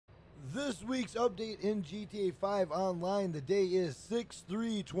This week's update in GTA 5 Online, the day is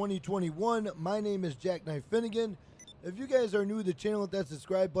 6/3/2021. My name is Jackknife Finnegan. If you guys are new to the channel, hit that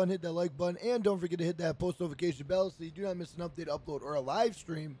subscribe button, hit that like button, and don't forget to hit that post notification bell so you do not miss an update, upload, or a live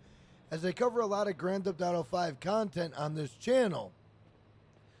stream, as I cover a lot of Grand Theft Auto 5 content on this channel.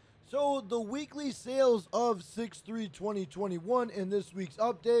 So the weekly sales of 6/3/2021 in this week's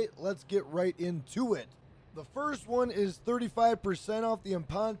update, let's get right into it. The first one is 35% off the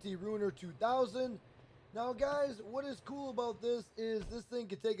Imponte Ruiner 2000. Now guys, what is cool about this is this thing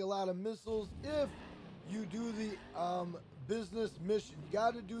can take a lot of missiles if you do the business mission. You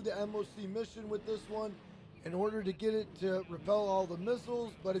got to do the MOC mission with this one in order to get it to repel all the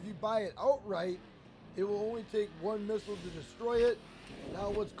missiles, but if you buy it outright, it will only take one missile to destroy it. Now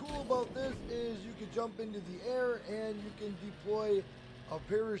what's cool about this is you can jump into the air and you can deploy a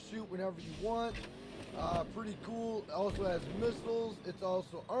parachute whenever you want. Pretty cool. It also has missiles. It's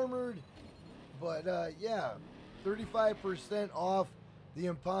also armored. But yeah, 35% off the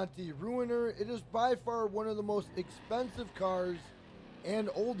Imponte Ruiner. It is by far one of the most expensive cars and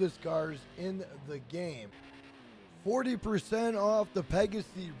oldest cars in the game. 40% off the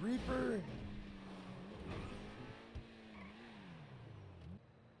Pegasus Reaper.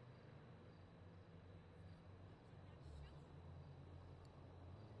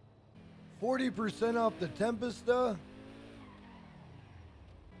 40% off the Tempesta.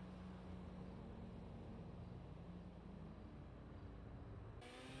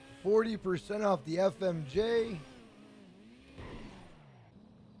 40% off the FMJ.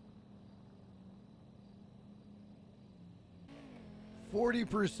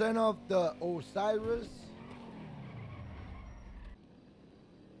 40% off the Osiris.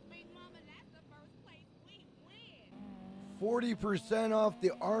 40% off the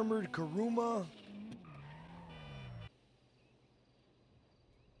armored Karuma.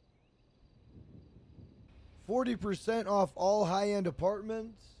 40% off all high-end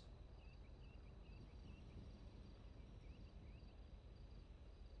apartments.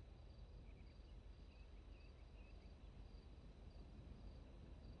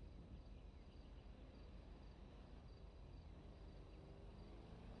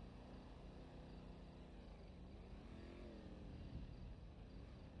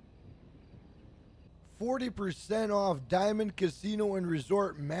 40% off Diamond Casino and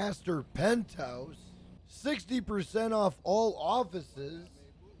Resort Master Penthouse. 60% off all offices.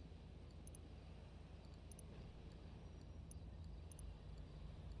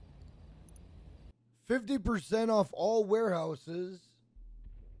 50% off all warehouses.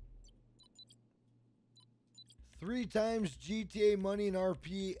 3 times GTA money and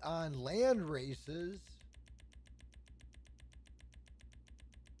RP on land races.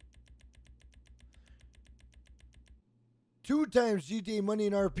 2 times GTA money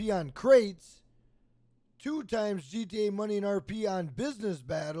and RP on crates. 2 times GTA money and RP on business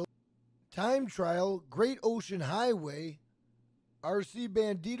battle. Time trial, Great Ocean Highway. RC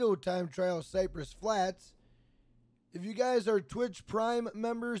Bandito time trial, Cypress Flats. If you guys are Twitch Prime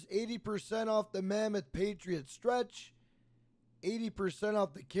members, 80% off the Mammoth Patriot Stretch. 80%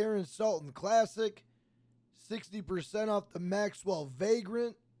 off the Karen Sultan Classic. 60% off the Maxwell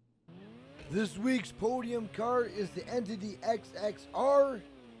Vagrant. This week's podium car is the Entity XXR.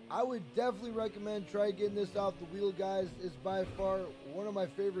 I would definitely recommend try getting this off the wheel, guys. It's by far one of my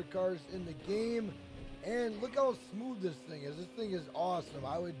favorite cars in the game. And look how smooth this thing is. This thing is awesome.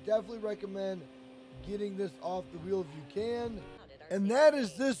 I would definitely recommend getting this off the wheel if you can. And that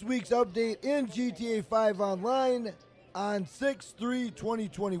is this week's update in GTA 5 Online on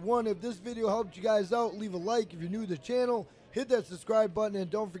 6/3/2021. If this video helped you guys out, leave a like. If you're new to the channel, hit that subscribe button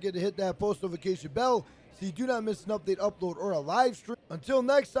and don't forget to hit that post notification bell so you do not miss an update, upload, or a live stream. Until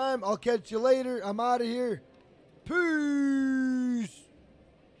next time, I'll catch you later. I'm out of here. Peace.